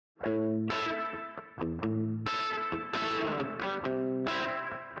Hey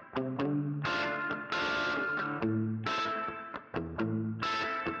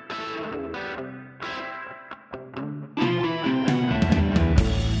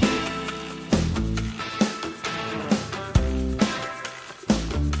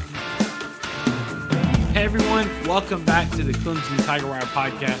everyone, welcome back to the Clemson Tiger Wire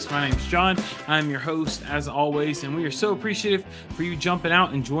podcast. My name's John. I'm your host as always, and we are so appreciative for you jumping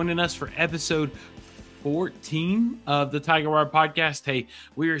out and joining us for episode 14 of the Tiger Wire podcast. Hey,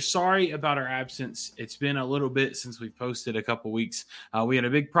 we are sorry about our absence. It's been a little bit since we posted a couple weeks. We had a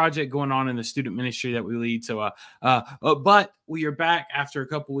big project going on in the student ministry that we lead. But we are back after a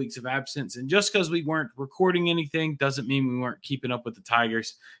couple weeks of absence. And just because we weren't recording anything doesn't mean we weren't keeping up with the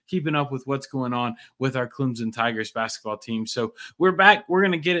Tigers, keeping up with what's going on with our Clemson Tigers basketball team. So we're back. We're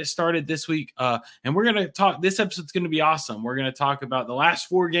going to get it started this week. And we're going to talk. This episode's going to be awesome. We're going to talk about the last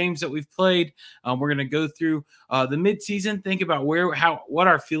 4 games that we've played. We're going to go through the midseason, think about what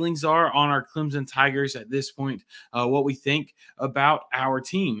our feelings are on our Clemson Tigers at this point, what we think about our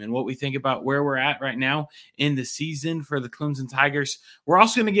team and what we think about where we're at right now in the season for the Clemson Tigers. We're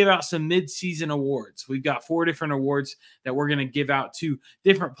also going to give out some midseason awards. We've got 4 different awards that we're going to give out to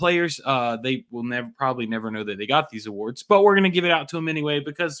different players. They will probably never know that they got these awards, but we're going to give it out to them anyway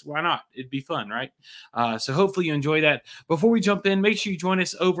because why not? It'd be fun, right? So hopefully you enjoy that. Before we jump in, make sure you join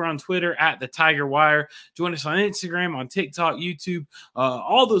us over on Twitter at the Tiger Wire. Join us on Instagram, on TikTok, YouTube,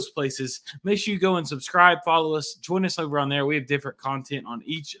 all those places. Make sure you go and subscribe, follow us, join us over on there. We have different content on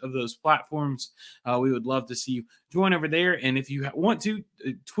each of those platforms. We would love to see you join over there. And if you want to,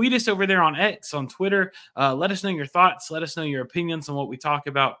 tweet us over there on X, on Twitter. Let us know your thoughts. Let us know your opinions on what we talk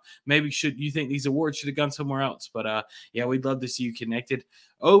about. Maybe you think these awards should have gone somewhere else. But yeah, we'd love to see you connected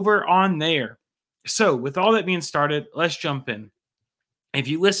over on there. So with all that being started, let's jump in. If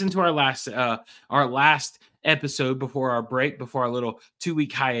you listen to our last episode before our break, before our little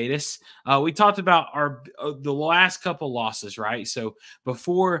 2-week hiatus, we talked about the last couple losses, right? So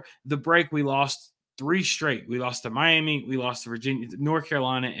before the break, we lost 3 straight. We lost to Miami, we lost to North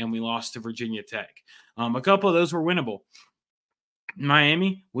Carolina, and we lost to Virginia Tech. A couple of those were winnable.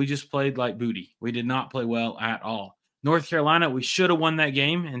 Miami, we just played like booty. We did not play well at all. North Carolina, we should have won that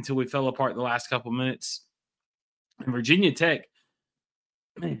game until we fell apart the last couple minutes. And Virginia Tech,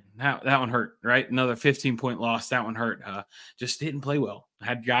 man, that one hurt, right? Another 15-point loss. That one hurt. Just didn't play well.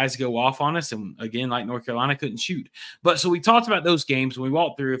 Had guys go off on us, and again, like North Carolina, couldn't shoot. But so we talked about those games. We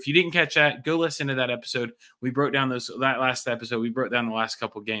walked through. If you didn't catch that, go listen to that episode. We broke down that last episode. We broke down the last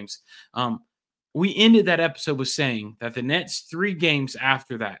couple games. We ended that episode with saying that the next 3 games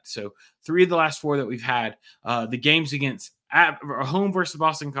after that, so 3 of the last 4 that we've had, the games against home versus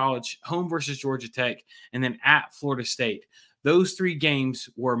Boston College, home versus Georgia Tech, and then at Florida State. Those 3 games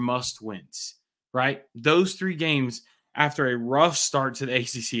were must wins, right? Those 3 games after a rough start to the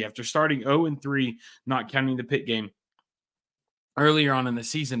ACC, after starting 0-3, not counting the Pitt game earlier on in the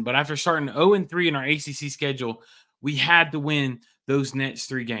season, but after starting 0-3 in our ACC schedule, we had to win those next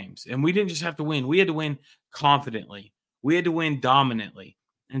 3 games. And we didn't just have to win. We had to win confidently. We had to win dominantly.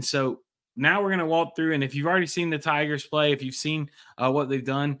 And so now we're going to walk through, and if you've already seen the Tigers play, if you've seen what they've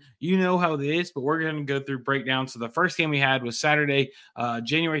done, you know how it is, but we're going to go through breakdowns. So the first game we had was Saturday,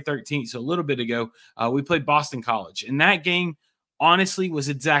 January 13th, so a little bit ago. We played Boston College, and that game, honestly, was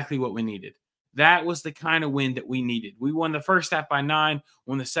exactly what we needed. That was the kind of win that we needed. We won the first half by 9,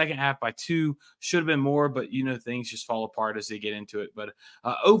 won the second half by 2. Should have been more, but, things just fall apart as they get into it. But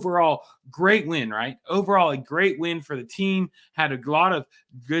overall, great win, right? Overall, a great win for the team. Had a lot of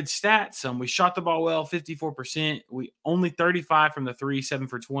good stats. We shot the ball well, 54%. We only 35 from the 3, 7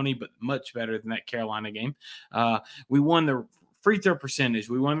 for 20, but much better than that Carolina game. We won the free throw percentage.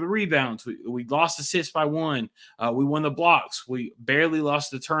 We won the rebounds. We lost assists by 1. We won the blocks. We barely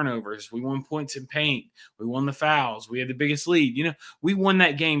lost the turnovers. We won points in paint. We won the fouls. We had the biggest lead. We won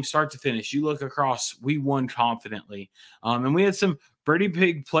that game start to finish. You look across, we won confidently. And we had some pretty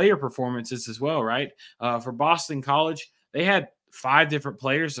big player performances as well, right? For Boston College, they had 5 different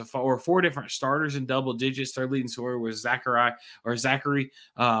players or 4 different starters in double digits. Their leading scorer was Zachary.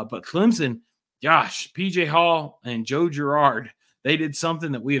 But Clemson, gosh, PJ Hall and Joe Girard, they did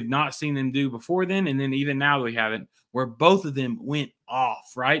something that we have not seen them do before then, and then even now we haven't, where both of them went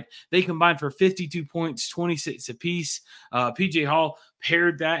off, right? They combined for 52 points, 26 apiece. PJ Hall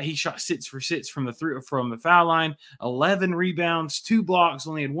paired that. He shot 6 for 6 from the foul line, 11 rebounds, 2 blocks,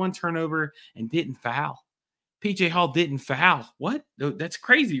 only had 1 turnover, and didn't foul. PJ Hall didn't foul. What? That's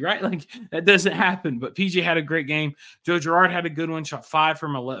crazy, right? Like that doesn't happen. But PJ had a great game. Joe Girard had a good one. Shot 5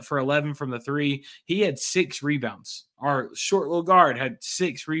 for 11 from the 3. He had 6 rebounds. Our short little guard had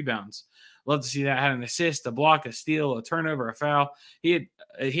 6 rebounds. Love to see that. Had an assist, a block, a steal, a turnover, a foul. He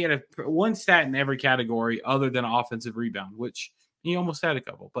had one stat in every category other than offensive rebound, which he almost had a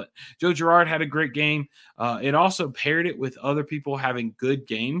couple. But Joe Girard had a great game. It also paired it with other people having good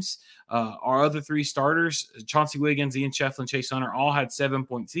games. Our other 3 starters, Chauncey Wiggins, Ian Shefflin, Chase Hunter, all had 7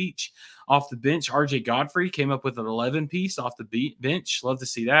 points each. Off the bench, RJ Godfrey came up with an 11-piece off the bench. Love to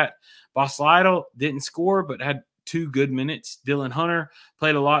see that. Boss Lytle didn't score, but had 2 good minutes. Dylan Hunter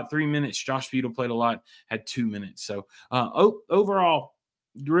played a lot, 3 minutes. Josh Beadle played a lot, had 2 minutes. So overall,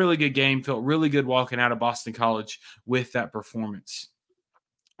 really good game. Felt really good walking out of Boston College with that performance.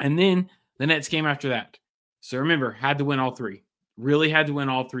 And then the next game after that. So remember, had to win all 3. Really had to win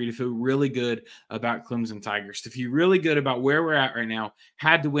all 3 to feel really good about Clemson Tigers. To feel really good about where we're at right now,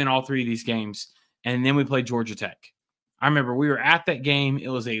 had to win all 3 of these games. And then we played Georgia Tech. I remember we were at that game. It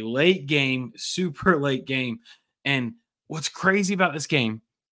was a late game, super late game. And what's crazy about this game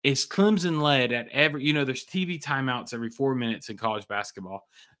is Clemson led at every, there's TV timeouts every 4 minutes in college basketball.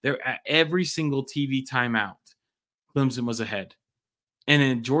 They're at every single TV timeout. Clemson was ahead. And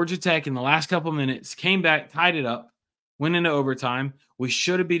then Georgia Tech in the last couple minutes came back, tied it up, went into overtime. We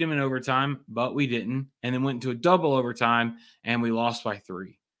should have beat them in overtime, but we didn't. And then went into a double overtime, and we lost by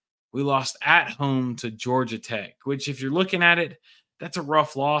 3. We lost at home to Georgia Tech, which if you're looking at it, that's a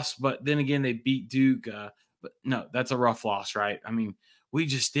rough loss. But then again, they beat Duke. But no, that's a rough loss, right? I mean, we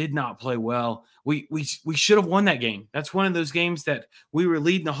just did not play well. We should have won that game. That's one of those games that we were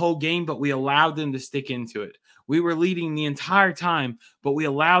leading the whole game, but we allowed them to stick into it. We were leading the entire time, but we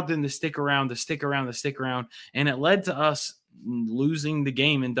allowed them to stick around. And it led to us losing the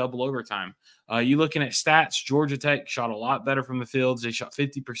game in double overtime. You looking at stats, Georgia Tech shot a lot better from the fields. They shot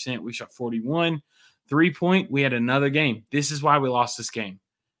 50%. We shot 41. 3-point, we had another game. This is why we lost this game.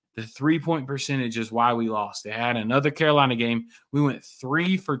 The 3-point percentage is why we lost. They had another Carolina game. We went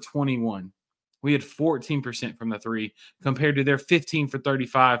 3 for 21. We had 14% from the 3 compared to their 15 for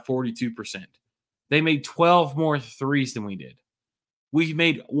 35, 42%. They made 12 more threes than we did. We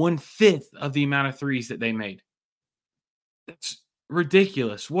made 1/5 of the amount of threes that they made. That's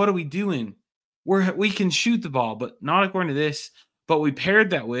ridiculous. What are we doing? We can shoot the ball, but not according to this. But we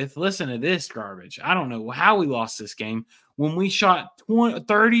paired that with, listen to this garbage. I don't know how we lost this game when we shot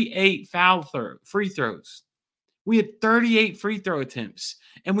 38 free throws. We had 38 free throw attempts,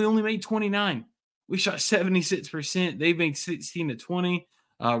 and we only made 29. We shot 76%. They made 16 to 20.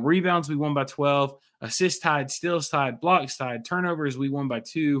 Rebounds, we won by 12. Assists tied, steals tied, blocks tied. Turnovers, we won by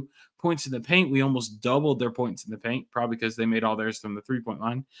 2. Points in the paint, we almost doubled their points in the paint, probably because they made all theirs from the 3-point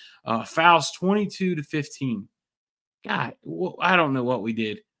line. Fouls, 22 to 15. God, I don't know what we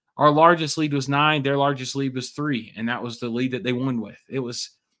did. Our largest lead was 9. Their largest lead was 3, and that was the lead that they won with.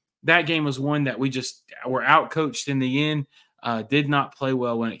 That game was one that we just were outcoached in the end. Did not play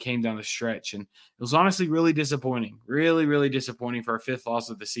well when it came down the stretch, and it was honestly really disappointing. Really, really disappointing for our 5th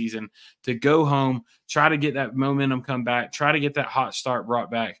loss of the season to go home, try to get that momentum come back, try to get that hot start brought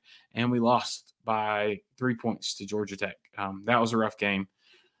back, and we lost by 3 points to Georgia Tech. That was a rough game,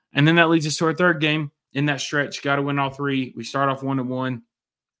 and then that leads us to our 3rd game. In that stretch, got to win all 3. We start off 1-1,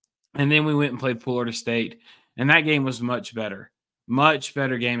 and then we went and played Florida State, and that game was much better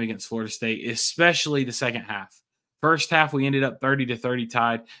game against Florida State, especially the second half. First half, we ended up 30-30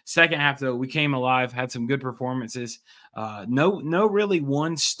 tied. Second half, though, we came alive, had some good performances. No really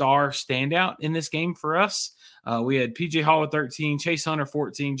one-star standout in this game for us. We had PJ Hall with 13, Chase Hunter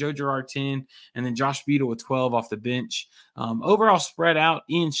 14, Joe Girard 10, and then Josh Beadle with 12 off the bench. Overall spread out,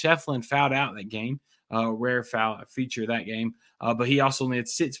 Ian Shefflin fouled out that game. Rare foul feature that game. But he also only had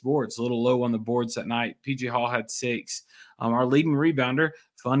 6 boards, a little low on the boards that night. PJ Hall had 6. Our leading rebounder,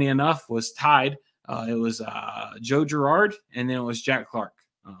 funny enough, was tied. It was Joe Girard, and then it was Jack Clark.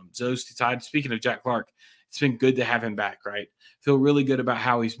 Those 2 tied. Speaking of Jack Clark, it's been good to have him back, right? Feel really good about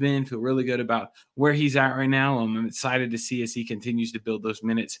how he's been. Feel really good about where he's at right now. I'm excited to see as he continues to build those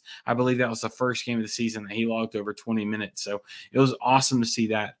minutes. I believe that was the first game of the season that he logged over 20 minutes. So it was awesome to see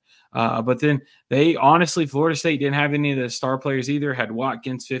that. But then Florida State didn't have any of the star players either. Had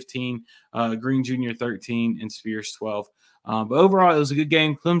Watkins 15, Green Jr. 13, and Spears 12. But overall, it was a good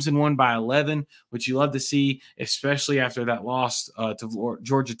game. Clemson won by 11, which you love to see, especially after that loss to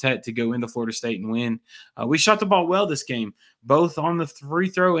Georgia Tech to go into Florida State and win. We shot the ball well this game, both on the free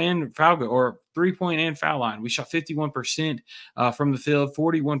throw and foul or 3-point and foul line. We shot 51% from the field,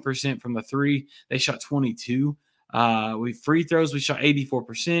 41% from the 3. They shot 22. We free throws, we shot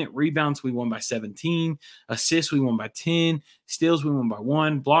 84%. Rebounds, we won by 17. Assists, we won by 10. Steals, we won by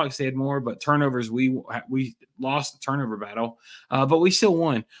 1. Blocks, they had more, but turnovers, we lost the turnover battle. But we still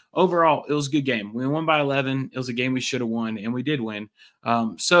won. Overall, it was a good game. We won by 11. It was a game we should have won, and we did win.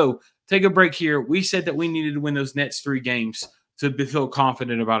 So take a break here. We said that we needed to win those next 3 games to feel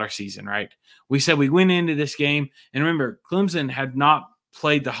confident about our season, right? We said we went into this game, and remember, Clemson had not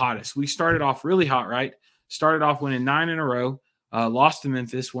played the hottest. We started off really hot, right? Started off winning 9 in a row, lost to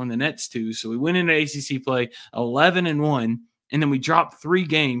Memphis, won the next 2. So we went into ACC play 11-1, and then we dropped 3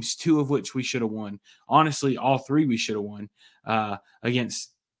 games, 2 of which we should have won. Honestly, all 3 we should have won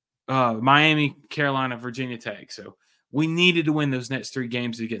against Miami, Carolina, Virginia Tech. So we needed to win those next 3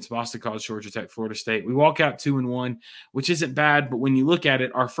 games against Boston College, Georgia Tech, Florida State. We walk out 2-1, which isn't bad, but when you look at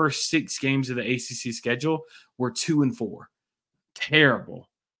it, our first 6 games of the ACC schedule were 2-4. Terrible.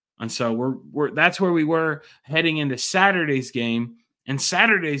 And so that's where we were heading into Saturday's game. And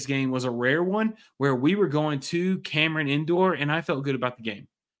Saturday's game was a rare one where we were going to Cameron Indoor, and I felt good about the game.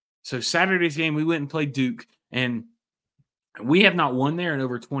 So Saturday's game, we went and played Duke, and we have not won there in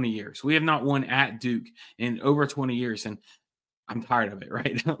over 20 years. We have not won at Duke in over 20 years. And I'm tired of it,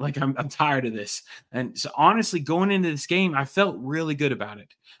 right? Like I'm tired of this. And so honestly, going into this game, I felt really good about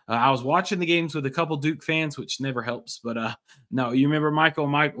it. I was watching the games with a couple Duke fans, which never helps. But no, you remember Michael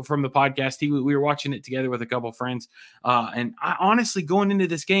from the podcast? We were watching it together with a couple friends. And I honestly, going into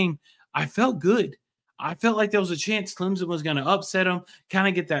this game, I felt good. I felt like there was a chance Clemson was going to upset them, kind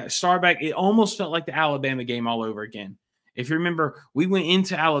of get that star back. It almost felt like the Alabama game all over again. If you remember, we went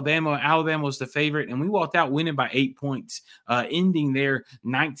into Alabama. Alabama was the favorite, and we walked out winning by 8 points, ending their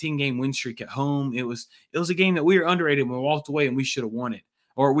 19-game win streak at home. It was a game that we were underrated when we walked away, and we should have won it.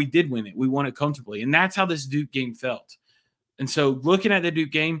 Or we did win it. We won it comfortably. And that's how this Duke game felt. And so looking at the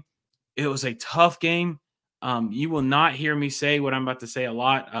Duke game, it was a tough game. You will not hear me say what I'm about to say a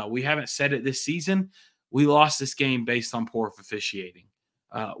lot. We haven't said it this season. We lost this game based on poor officiating.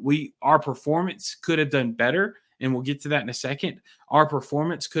 Our performance could have done better. And we'll get to that in a second. Our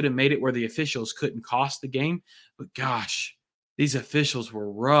performance could have made it where the officials couldn't cost the game. But gosh, these officials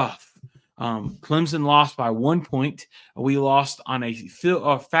were rough. Clemson lost by 1 point. We lost on a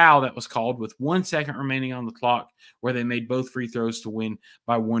foul that was called with 1 second remaining on the clock, where they made both free throws to win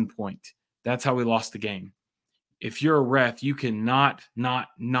by 1 point. That's how we lost the game. If you're a ref, you cannot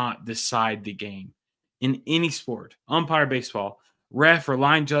not decide the game in any sport. Umpire baseball, ref or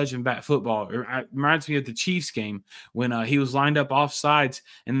line judge in bat football. It reminds me of the Chiefs game when he was lined up offsides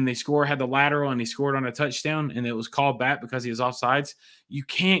and then they had the lateral and he scored on a touchdown and it was called back because he was offsides. You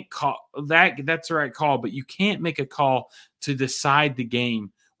can't call that. That's the right call, but you can't make a call to decide the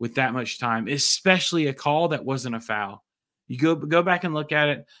game with that much time, especially a call that wasn't a foul. You go back and look at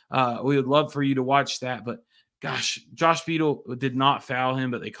it. We would love for you to watch that, but gosh, Josh Beadle did not foul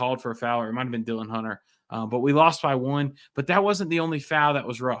him, but they called for a foul. Or it might have been Dylan Hunter. But we lost by 1. But that wasn't the only foul that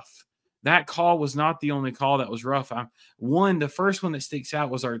was rough. That call was not the only call that was rough. The first one that sticks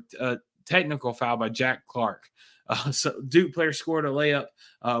out was our technical foul by Jack Clark. So Duke player scored a layup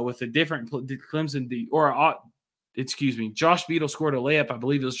with a different Clemson Josh Beadle scored a layup. I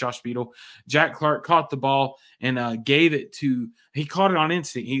believe it was Josh Beadle. Jack Clark caught the ball and gave it to – he caught it on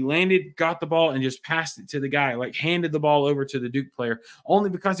instinct. He landed, got the ball, and just passed it to the guy, like handed the ball over to the Duke player, only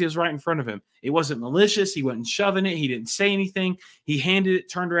because he was right in front of him. It wasn't malicious. He wasn't shoving it. He didn't say anything. He handed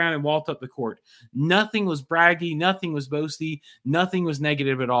it, turned around, and walked up the court. Nothing was braggy. Nothing was boasty. Nothing was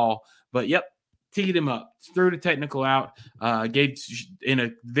negative at all. But, yep, teed him up, threw the technical out, gave in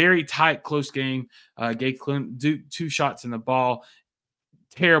a very tight, close game, gave Duke 2 shots in the ball.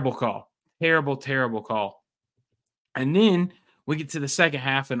 Terrible call. Terrible call. And then we get to the second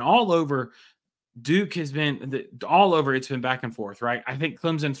half, and all over Duke has been it's been back and forth, right? I think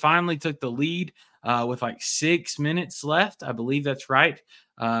Clemson finally took the lead with like 6 minutes left. I believe that's right.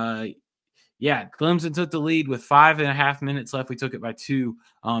 Clemson took the lead with 5.5 minutes left. We took it by 2.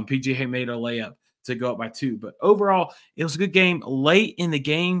 PJ made a layup to go up by 2. But overall, it was a good game. Late in the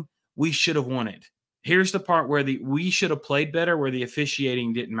game, we should have won it. Here's the part where we should have played better, where the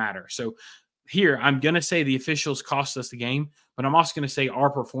officiating didn't matter. So here, I'm going to say the officials cost us the game, but I'm also going to say our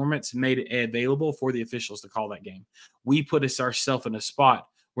performance made it available for the officials to call that game. We put ourselves in a spot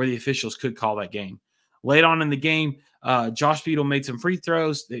where the officials could call that game. Late on in the game, Josh Beadle made some free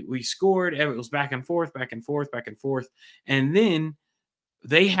throws. We scored. It was back and forth. And then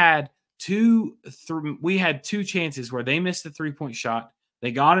they had we had 2 chances where they missed the 3-point shot.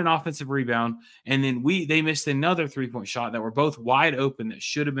 They got an offensive rebound, and then they missed another 3-point shot that were both wide open that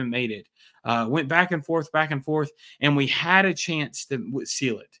should have been made it. Went back and forth, and we had a chance to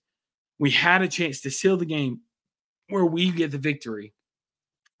seal it. We had a chance to seal the game where we get the victory.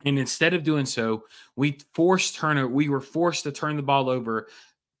 And instead of doing so, we were forced to turn the ball over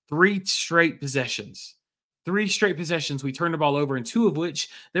 3 straight possessions. 3 straight possessions we turned the ball over, and 2 of which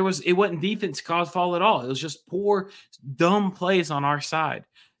it wasn't defense caused fall at all. It was just poor, dumb plays on our side.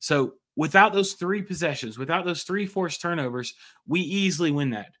 So without those 3 possessions, without those 3 forced turnovers, we easily win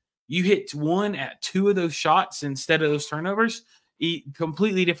that. You hit 1 at 2 of those shots instead of those turnovers,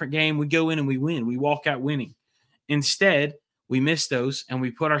 completely different game. We go in and we win. We walk out winning. Instead, we miss those, and we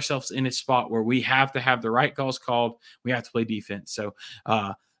put ourselves in a spot where we have to have the right calls called. We have to play defense. So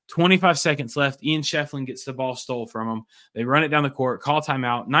 25 seconds left. Ian Shefflin gets the ball stole from him. They run it down the court, call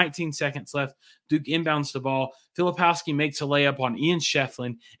timeout. 19 seconds left. Duke inbounds the ball. Filipowski makes a layup on Ian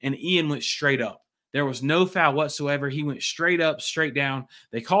Shefflin, and Ian went straight up. There was no foul whatsoever. He went straight up, straight down.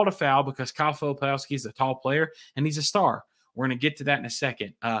 They called a foul because Kyle Filipowski is a tall player, and he's a star. We're going to get to that in a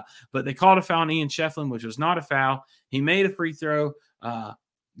second. But they called a foul on Ian Shefflin, which was not a foul. He made a free throw,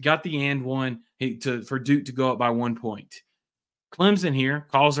 got the and one for Duke to go up by 1 point. Clemson here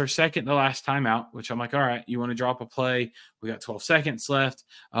calls our second to last timeout, which I'm like, all right, you want to drop a play? We got 12 seconds left.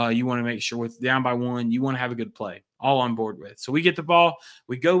 You want to make sure with down by 1, you want to have a good play. All on board with. So we get the ball.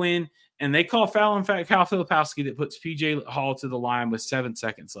 We go in, and they call a foul on Kyle Filipowski that puts P.J. Hall to the line with 7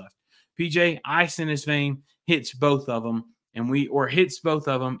 seconds left. P.J., ice in his vein, hits both of them. And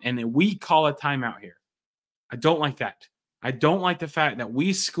then we call a timeout here. I don't like that. I don't like the fact that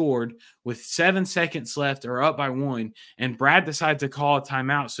we scored with 7 seconds left or up by 1, and Brad decides to call a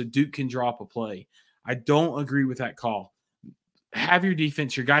timeout so Duke can drop a play. I don't agree with that call. Have your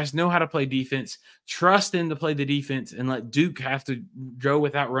defense. Your guys know how to play defense. Trust them to play the defense and let Duke have to go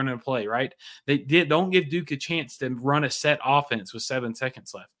without running a play, right? Don't give Duke a chance to run a set offense with 7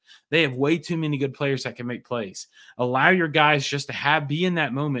 seconds left. They have way too many good players that can make plays. Allow your guys just to be in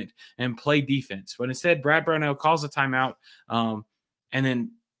that moment and play defense. But instead, Brad Brownell calls a timeout and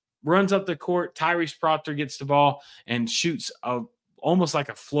then runs up the court. Tyrese Proctor gets the ball and shoots almost like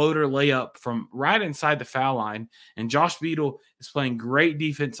a floater layup from right inside the foul line. And Josh Beadle is playing great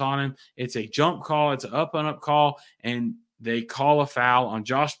defense on him. It's a jump call. It's an up-and-up call. And they call a foul on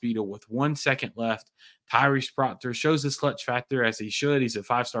Josh Beadle with 1 second left. Tyrese Proctor shows his clutch factor as he should. He's a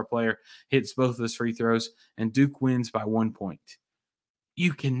 5-star player, hits both of his free throws, and Duke wins by 1 point.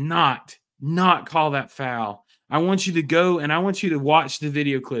 You cannot not call that foul. I want you to go and I want you to watch the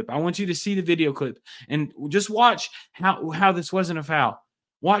video clip. I want you to see the video clip and just watch how this wasn't a foul.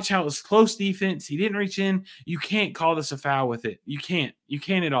 Watch how it was close defense. He didn't reach in. You can't call this a foul with it. You can't. You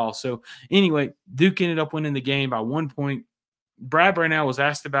can't at all. So anyway, Duke ended up winning the game by 1 point. Brad Brownell was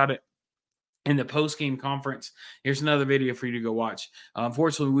asked about it in the post-game conference. Here's another video for you to go watch.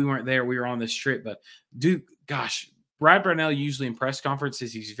 Unfortunately, we weren't there. We were on this trip. But Duke, Brad Brownell usually in press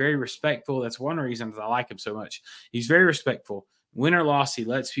conferences, he's very respectful. That's one of the reasons I like him so much. He's very respectful. Win or loss, he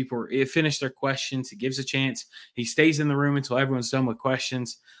lets people finish their questions. He gives a chance. He stays in the room until everyone's done with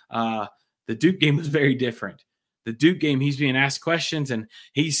questions. The Duke game was very different. The Duke game, he's being asked questions, and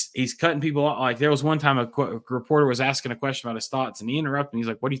he's cutting people off. Like there was one time a reporter was asking a question about his thoughts, and he interrupted. He's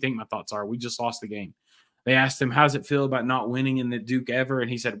like, "What do you think my thoughts are? We just lost the game." They asked him, "How does it feel about not winning in the Duke ever?" And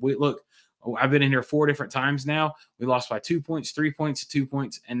he said, "Look, I've been in here 4 different times now. We lost by 2 points, 3 points, 2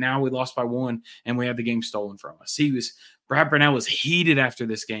 points, and now we lost by 1, and we had the game stolen from us." Brad Brownell was heated after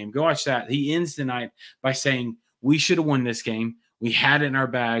this game. Go watch that. He ends the night by saying, "We should have won this game. We had it in our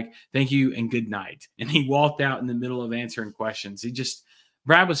bag. Thank you and good night." And he walked out in the middle of answering questions.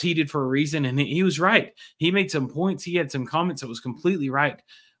 Brad was heated for a reason, and he was right. He made some points. He had some comments that was completely right.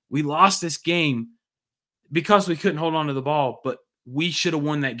 We lost this game because we couldn't hold on to the ball, but we should have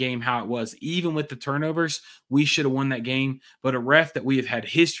won that game how it was. Even with the turnovers, we should have won that game. But a ref that we have had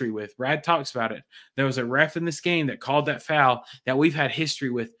history with, Brad talks about it. There was a ref in this game that called that foul that we've had history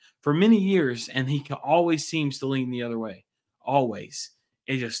with for many years, and he always seems to lean the other way. Always.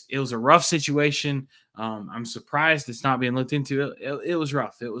 It was a rough situation. I'm surprised it's not being looked into. It was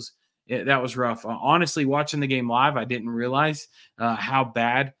rough. That was rough. Honestly, watching the game live, I didn't realize how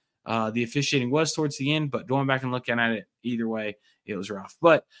bad the officiating was towards the end, but going back and looking at it either way, it was rough.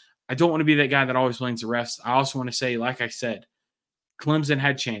 But I don't want to be that guy that always blames the refs. I also want to say, like I said, Clemson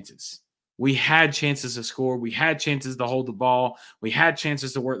had chances. We had chances to score. We had chances to hold the ball. We had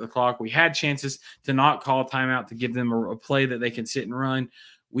chances to work the clock. We had chances to not call a timeout to give them a play that they can sit and run.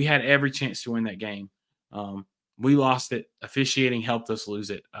 We had every chance to win that game. We lost it. Officiating helped us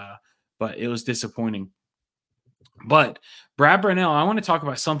lose it, but it was disappointing. But Brad Brownell, I want to talk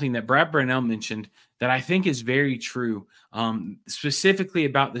about something that Brad Brownell mentioned that I think is very true, specifically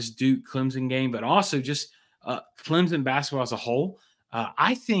about this Duke-Clemson game, but also just Clemson basketball as a whole.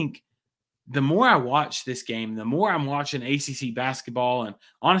 I think the more I watch this game, the more I'm watching ACC basketball and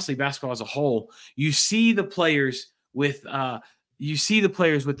honestly basketball as a whole, you see the players with the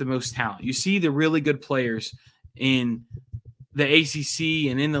most talent. You see the really good players in the ACC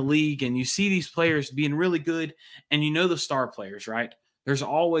and in the league, and you see these players being really good, and you know the star players, right? There's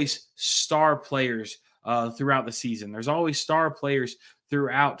always star players throughout the season. There's always star players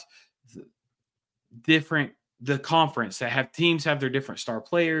throughout the conference that have teams have their different star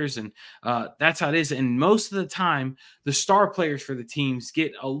players, and that's how it is. And most of the time, the star players for the teams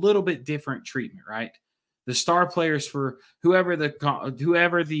get a little bit different treatment, right? The star players for whoever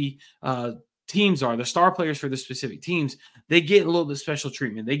the teams are, the star players for the specific teams, they get a little bit special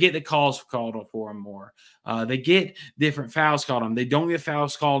treatment. They get the calls called for them more. They get different fouls called on them. They don't get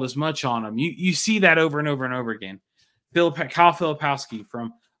fouls called as much on them. You see that over and over and over again. Kyle Filipowski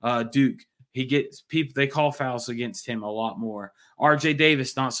from Duke. He gets people, they call fouls against him a lot more. RJ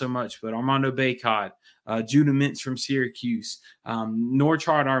Davis, not so much, but Armando Bacot, Judah Mintz from Syracuse,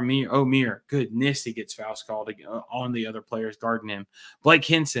 Norchard Omier, goodness, he gets fouls called on the other players guarding him. Blake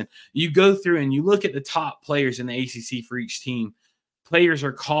Henson. You go through and you look at the top players in the ACC for each team. Players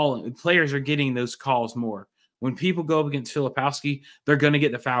are getting those calls more. When people go up against Filipowski, they're going to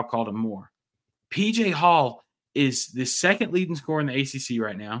get the foul called him more. PJ Hall is the second leading scorer in the ACC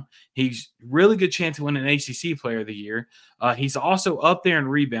right now. He's really good chance to win an ACC Player of the Year. He's also up there in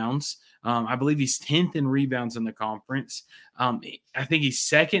rebounds. I believe he's 10th in rebounds in the conference. I think he's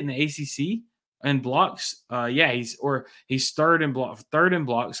second in the ACC in blocks. He's third in blocks.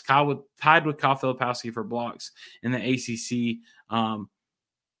 Tied with Kyle Filipowski for blocks in the ACC.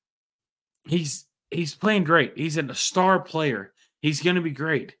 He's playing great. He's a star player. He's going to be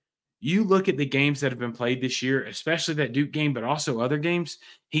great. You look at the games that have been played this year, especially that Duke game, but also other games,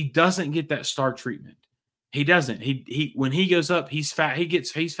 he doesn't get that star treatment. He doesn't. He when he goes up, he's fouled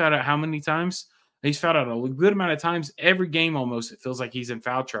out how many times? He's fouled out a good amount of times every game almost. It feels like he's in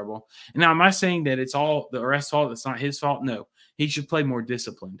foul trouble. And now, am I saying that it's all the rest fault? It's not his fault? No. He should play more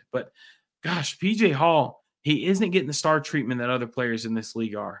disciplined. But gosh, PJ Hall, he isn't getting the star treatment that other players in this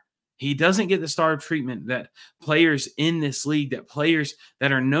league are. He doesn't get the star treatment that players in this league, that players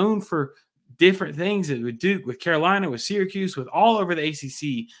that are known for different things with Duke, with Carolina, with Syracuse, with all over the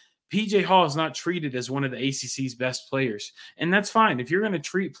ACC. PJ Hall is not treated as one of the ACC's best players. And that's fine. If you're going to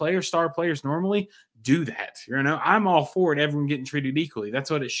treat star players normally, do that. I'm all for it, everyone getting treated equally. That's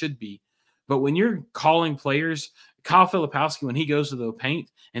what it should be. But when you're calling players, Kyle Filipowski, when he goes to the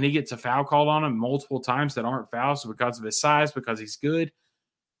paint and he gets a foul called on him multiple times that aren't fouls because of his size, because he's good,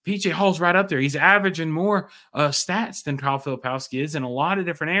 PJ Hall's right up there. He's averaging more stats than Kyle Filipowski is in a lot of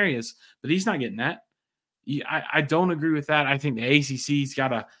different areas, but he's not getting that. I don't agree with that. I think the ACC's got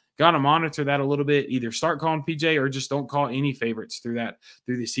to monitor that a little bit. Either start calling PJ or just don't call any favorites through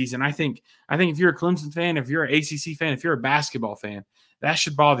the season. I think if you're a Clemson fan, if you're an ACC fan, if you're a basketball fan, that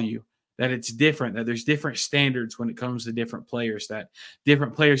should bother you. That it's different, that there's different standards when it comes to different players, that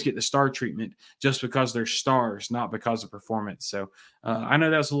different players get the star treatment just because they're stars, not because of performance. So I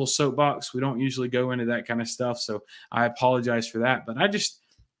know that's a little soapbox. We don't usually go into that kind of stuff, so I apologize for that. But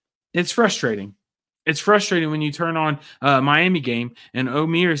it's frustrating. It's frustrating when you turn on Miami game and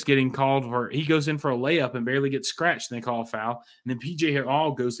Omier is getting called for, he goes in for a layup and barely gets scratched and they call a foul. And then PJ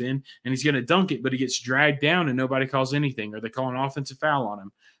Hall goes in and he's going to dunk it, but he gets dragged down and nobody calls anything, or they call an offensive foul on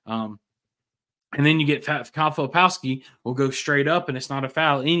him. And then you get Kyle Filipowski will go straight up and it's not a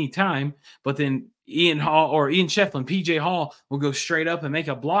foul anytime. But then Ian Shefflin, PJ Hall will go straight up and make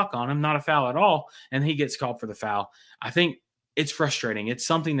a block on him, not a foul at all, and he gets called for the foul. I think it's frustrating. It's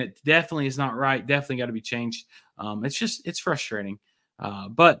something that definitely is not right, definitely got to be changed. It's frustrating.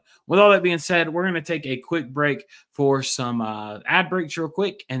 But with all that being said, we're going to take a quick break for some ad breaks real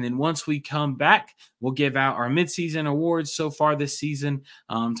quick. And then once we come back, we'll give out our midseason awards so far this season,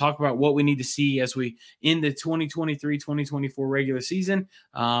 talk about what we need to see as we end the 2023-2024 regular season,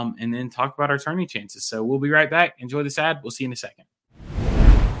 and then talk about our tourney chances. So we'll be right back. Enjoy this ad. We'll see you in a second.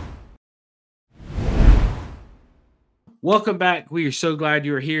 Welcome back. We are so glad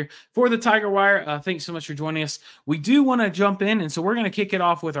you are here for the Tiger Wire. Thanks so much for joining us. We do want to jump in, and so we're going to kick it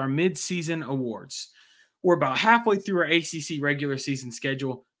off with our mid-season awards. We're about halfway through our ACC regular season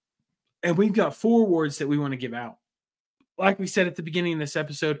schedule, and we've got 4 awards that we want to give out. Like we said at the beginning of this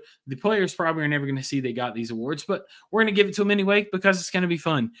episode, the players probably are never going to see they got these awards, but we're going to give it to them anyway because it's going to be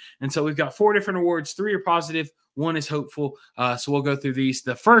fun. And so we've got 4 different awards. 3 are positive. 1 is hopeful. So we'll go through these.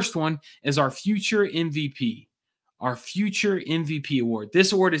 The first one is our future MVP. our future MVP award.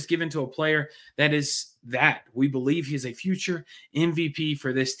 This award is given to a player that we believe he is a future MVP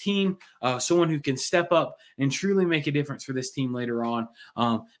for this team, someone who can step up and truly make a difference for this team later on.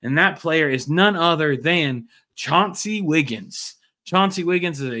 And that player is none other than Chauncey Wiggins. Chauncey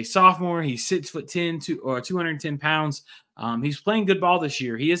Wiggins is a sophomore. He's 6'10", 210 pounds. He's playing good ball this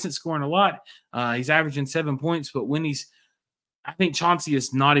year. He isn't scoring a lot. He's averaging 7 points, but I think Chauncey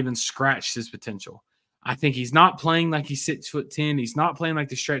has not even scratched his potential. I think he's not playing like he's 6'10". He's not playing like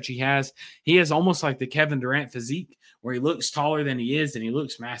the stretch he has. He has almost like the Kevin Durant physique, where he looks taller than he is and he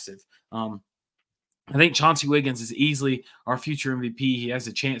looks massive. I think Chauncey Wiggins is easily our future MVP. He has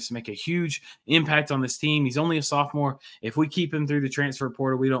a chance to make a huge impact on this team. He's only a sophomore. If we keep him through the transfer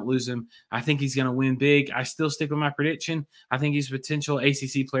portal, we don't lose him. I think he's going to win big. I still stick with my prediction. I think he's a potential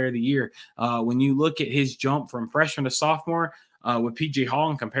ACC Player of the Year. When you look at his jump from freshman to sophomore with PJ Hall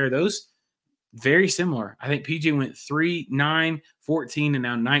and compare those, very similar. I think PJ went 3, 9, 14, and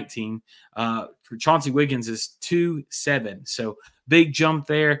now 19. Chauncey Wiggins is 2, 7. So big jump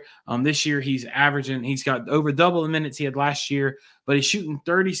there. This year he's got over double the minutes he had last year, but he's shooting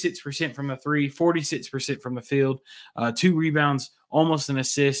 36% from the three, 46% from the field, 2 rebounds, almost an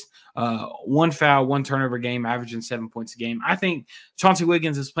assist, 1 foul, 1 turnover game, averaging 7 points a game. I think Chauncey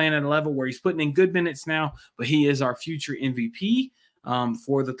Wiggins is playing at a level where he's putting in good minutes now, but he is our future MVP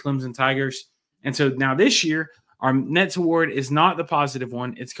for the Clemson Tigers. And so now this year, our next award is not the positive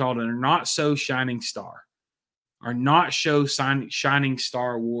one. It's called a Not So Shining Star. Our Not So Shining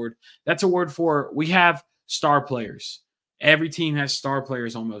Star award. That's a word for, we have star players. Every team has star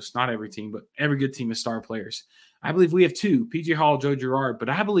players almost. Not every team, but every good team has star players. I believe we have 2, PJ Hall, Joe Girard, but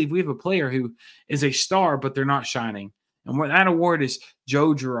I believe we have a player who is a star, but they're not shining. And what that award is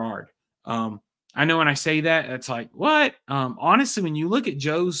Joe Girard. I know when I say that, it's like, what? Honestly, when you look at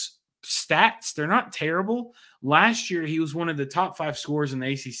Joe's stats, they're not terrible. Last year, he was one of the top 5 scorers in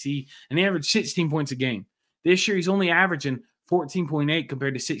the ACC, and he averaged 16 points a game. This year, he's only averaging 14.8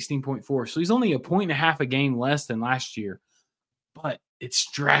 compared to 16.4. So he's only a point and a half a game less than last year. But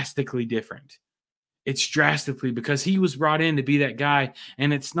it's drastically different. It's drastically because he was brought in to be that guy.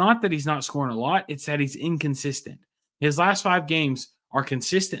 And it's not that he's not scoring a lot. It's that he's inconsistent. His last 5 games are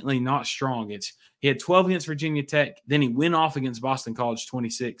consistently not strong. He had 12 against Virginia Tech. Then he went off against Boston College,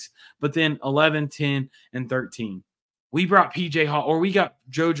 26. But then 11, 10, and 13. We brought PJ Hall, or we got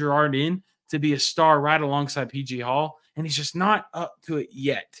Joe Girard in to be a star right alongside PJ Hall, and he's just not up to it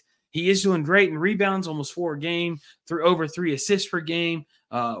yet. He is doing great in rebounds, almost 4 a game, through over 3 assists per game,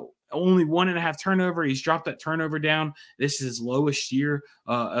 only 1.5 turnover. He's dropped that turnover down. This is his lowest year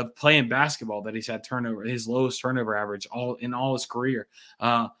of playing basketball that he's had turnover, his lowest turnover average in all his career.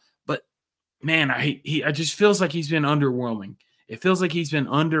 But man, I just feels like he's been underwhelming. It feels like he's been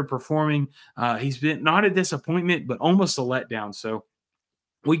underperforming. He's been not a disappointment, but almost a letdown. So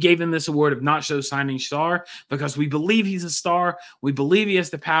we gave him this award of Not So Shining Star because we believe he's a star. We believe he has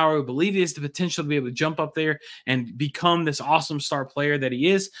the power. We believe he has the potential to be able to jump up there and become this awesome star player that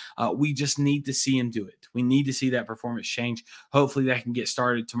he is. We just need to see him do it. We need to see that performance change. Hopefully that can get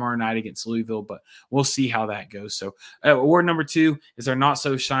started tomorrow night against Louisville, but we'll see how that goes. So award number 2 is our Not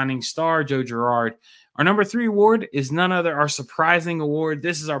So Shining Star, Joe Girard. Our number 3 award is none other our surprising award.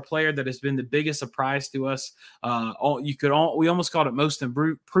 This is our player that has been the biggest surprise to us. We almost called it most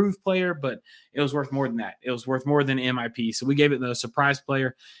improved player, but it was worth more than that. It was worth more than MIP. So we gave it the surprise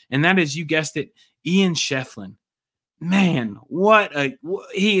player, and that is, you guessed it, Ian Shefflin. Man,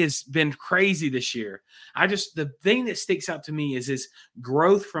 he has been crazy this year. The thing that sticks out to me is his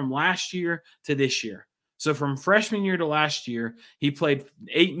growth from last year to this year. So from freshman year to last year, he played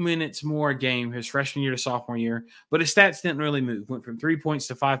 8 minutes more a game his freshman year to sophomore year, but his stats didn't really move. Went from 3 points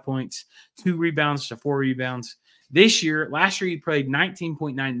to 5 points, 2 rebounds to 4 rebounds. Last year he played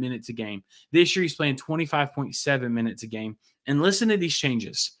 19.9 minutes a game. This year he's playing 25.7 minutes a game. And listen to these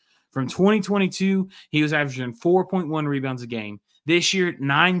changes. From 2022, he was averaging 4.1 rebounds a game. This year,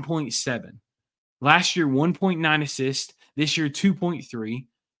 9.7. Last year, 1.9 assists. This year, 2.3.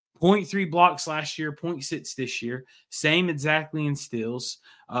 0.3 blocks last year, 0.6 this year. Same exactly in steals.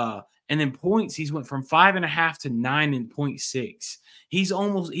 And then points, he's went from 5.5 to 9.6. He's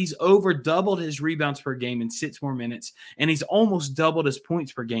over doubled his rebounds per game in 6 more minutes, and he's almost doubled his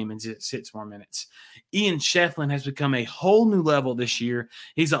points per game in 6 more minutes. Ian Shefflin has become a whole new level this year.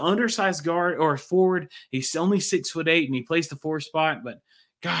 He's an undersized guard or forward. He's only 6'8", and he plays the 4 spot, but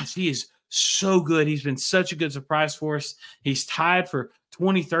gosh, he is so good. He's been such a good surprise for us. He's tied for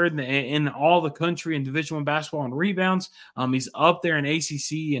 23rd in all the country in Division I basketball and rebounds. He's up there in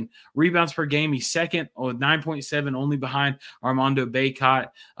ACC and rebounds per game. He's second with 9.7, only behind Armando Bacot.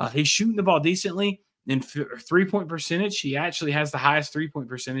 He's shooting the ball decently, In three-point percentage, he actually has the highest three-point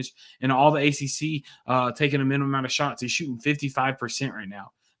percentage in all the ACC, taking a minimum amount of shots. He's shooting 55% right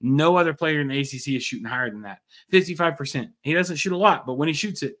now. No other player in the ACC is shooting higher than that. 55%. He doesn't shoot a lot, but when he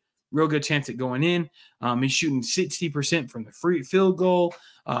shoots it, real good chance at going in. He's shooting 60% from the free field goal.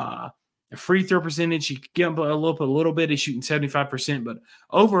 Free throw percentage, he could get up a little bit. He's shooting 75%, but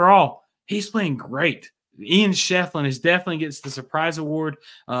overall, he's playing great. Ian Shefflin is definitely gets the surprise award.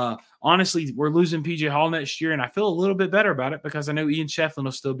 Honestly, we're losing PJ Hall next year, and I feel a little bit better about it because I know Ian Shefflin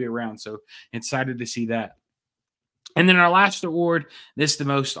will still be around. So excited to see that. And then our last award, this is the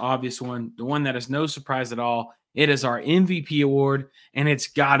most obvious one, the one that is no surprise at all. It is our MVP award, and it's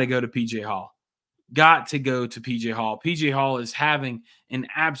got to go to PJ Hall. Got to go to PJ Hall. PJ Hall is having an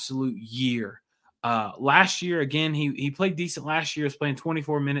absolute year. Last year, again, he played decent last year. He was playing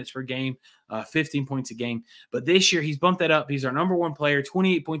 24 minutes per game, 15 points a game. But this year, he's bumped that up. He's our number one player,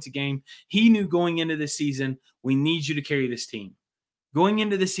 28 points a game. He knew going into this season, we need you to carry this team. Going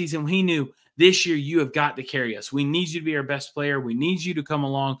into the season, he knew this year you have got to carry us. We need you to be our best player. We need you to come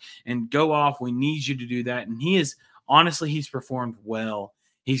along and go off. We need you to do that. And he is, honestly, he's performed well.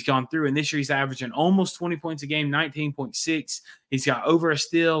 He's gone through, and this year he's averaging almost 20 points a game, 19.6. He's got over a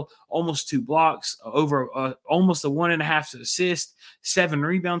steal, almost 2 blocks, over almost a 1.5 assist, 7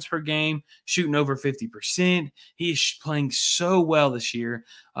 rebounds per game, shooting over 50%. He is playing so well this year.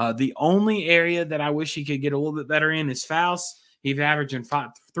 The only area that I wish he could get a little bit better in is fouls. He's averaging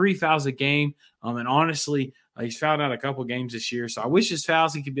 3 fouls a game, and honestly, he's fouled out a couple games this year. So I wish his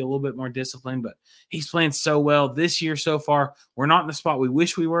fouls, he could be a little bit more disciplined, but he's playing so well this year so far. We're not in the spot we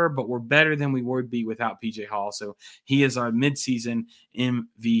wish we were, but we're better than we would be without PJ Hall. So he is our midseason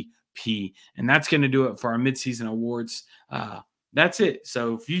MVP, and that's going to do it for our midseason awards. That's it.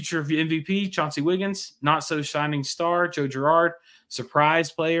 So future MVP, Chauncey Wiggins, not so shining star, Joe Girard,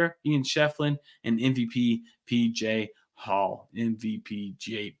 surprise player, Ian Shefflin, and MVP, PJ Hall. MVP,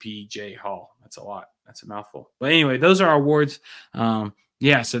 PJ Hall. That's a lot. That's a mouthful. But anyway, those are our awards.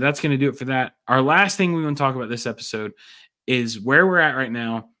 So that's going to do it for that. Our last thing we want to talk about this episode is where we're at right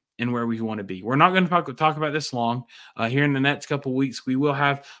now and where we want to be. We're not going to talk about this long. Here in the next couple of weeks,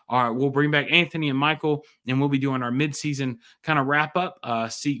 we'll bring back Anthony and Michael, and we'll be doing our midseason kind of wrap up,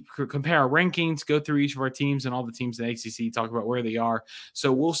 compare our rankings, go through each of our teams and all the teams in the ACC, talk about where they are.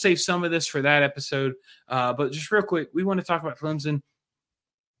 So we'll save some of this for that episode. But just real quick, we want to talk about Clemson.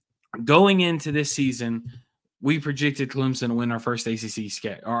 Going into this season, we projected Clemson to win our first ACC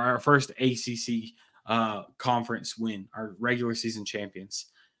conference win, our regular season champions.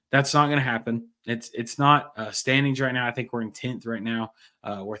 That's not going to happen. It's not standings right now. I think we're in 10th right now.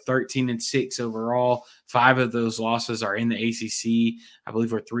 We're 13-6 overall. 5 of those losses are in the ACC. I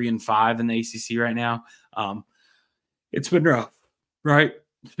believe we're 3-5 in the ACC right now. It's been rough, right?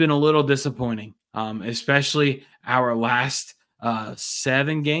 It's been a little disappointing, especially our last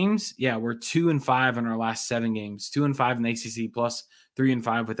 7 games. Yeah, we're 2-5 in our last 7 games. 2-5 in the ACC plus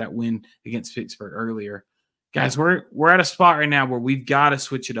 3-5 with that win against Pittsburgh earlier. Guys, we're at a spot right now where we've got to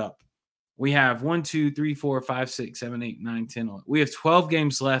switch it up. We have 1, 2, 3, 4, 5, 6, 7, 8, 9, 10, 11. We have 12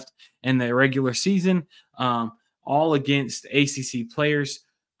 games left in the regular season, all against ACC players.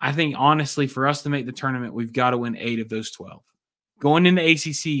 I think, honestly, for us to make the tournament, we've got to win 8 of those 12. Going into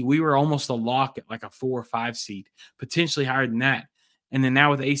ACC, we were almost a lock at like a 4 or 5 seed, potentially higher than that. And then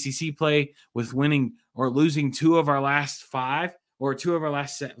now with ACC play, with winning or losing 2 of our last 5, or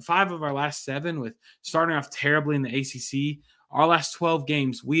 5 of our last 7, with starting off terribly in the ACC, our last 12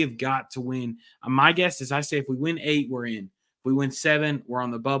 games, we have got to win. My guess is I say if we win 8, we're in. If we win 7, we're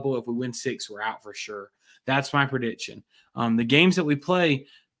on the bubble. If we win 6, we're out for sure. That's my prediction. The games that we play,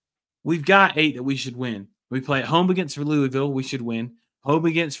 we've got 8 that we should win. We play at home against Louisville, we should win. Home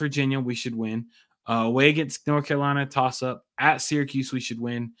against Virginia, we should win. Away against North Carolina, toss-up. At Syracuse, we should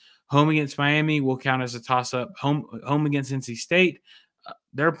win. Home against Miami will count as a toss-up. Home against NC State,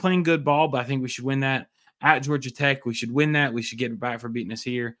 they're playing good ball, but I think we should win that. At Georgia Tech, we should win that. We should get it back for beating us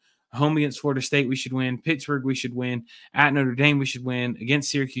here. Home against Florida State, we should win. Pittsburgh, we should win. At Notre Dame, we should win.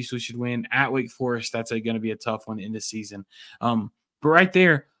 Against Syracuse, we should win. At Wake Forest, that's going to be a tough one in this season. But right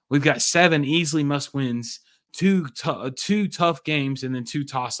there, we've got 7 easily must-wins, 2 tough games, and then 2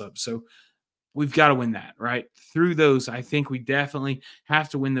 toss-ups. So we've got to win that, right? Through those, I think we definitely have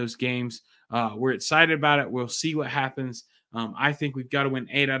to win those games. We're excited about it. We'll see what happens. I think we've got to win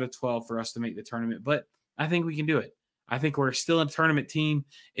 8 out of 12 for us to make the tournament, but I think we can do it. I think we're still a tournament team.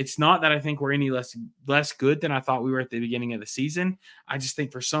 It's not that I think we're any less good than I thought we were at the beginning of the season. I just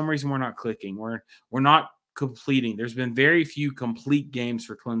think for some reason we're not clicking. We're not completing. There's been very few complete games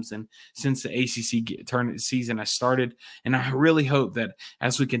for Clemson since the ACC tournament season has started, and I really hope that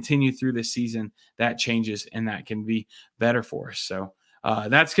as we continue through this season, that changes and that can be better for us. So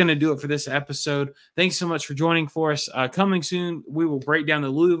that's going to do it for this episode. Thanks so much for joining for us. Coming soon, we will break down the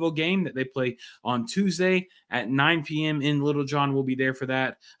Louisville game that they play on Tuesday at 9 p.m. in Little John. We'll be there for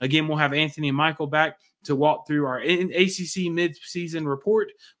that. Again, we'll have Anthony and Michael back to walk through our ACC mid-season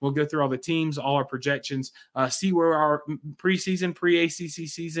report. We'll go through all the teams, all our projections, see where our pre-ACC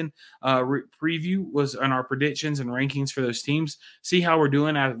season preview was on our predictions and rankings for those teams, see how we're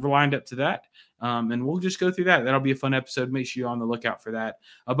doing. We're lined up to that. And we'll just go through that. That'll be a fun episode. Make sure you're on the lookout for that.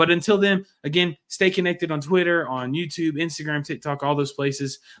 But until then, again, stay connected on Twitter, on YouTube, Instagram, TikTok, all those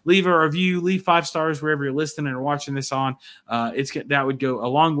places. Leave a review, leave 5 stars wherever you're listening or watching this on. That would go a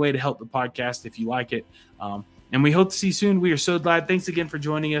long way to help the podcast if you like it. And we hope to see you soon. We are so glad. Thanks again for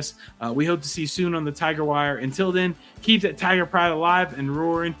joining us. We hope to see you soon on the Tiger Wire. Until then, keep that Tiger pride alive and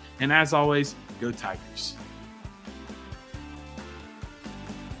roaring. And as always, go Tigers.